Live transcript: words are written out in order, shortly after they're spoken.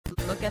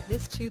look at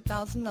this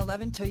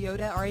 2011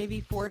 Toyota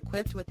RAV4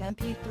 equipped with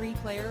MP3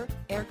 player,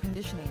 air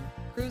conditioning,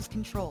 cruise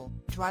control,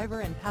 driver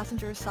and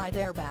passenger side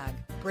airbag,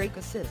 brake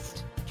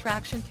assist,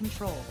 traction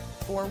control,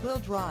 4-wheel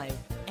drive,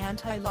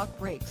 anti-lock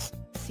brakes,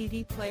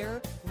 CD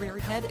player, rear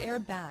head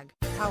airbag,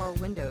 power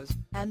windows,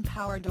 and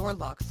power door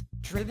locks.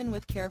 Driven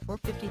with care for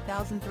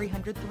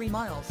 50,303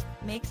 miles,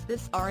 makes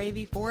this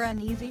RAV4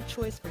 an easy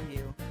choice for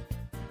you.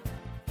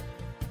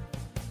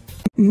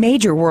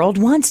 Major World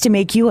wants to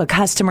make you a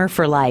customer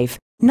for life.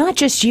 Not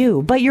just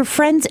you, but your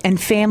friends and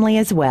family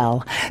as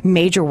well.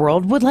 Major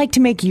World would like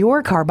to make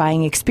your car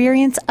buying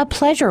experience a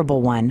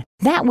pleasurable one.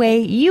 That way,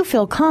 you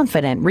feel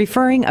confident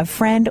referring a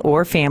friend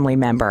or family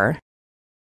member.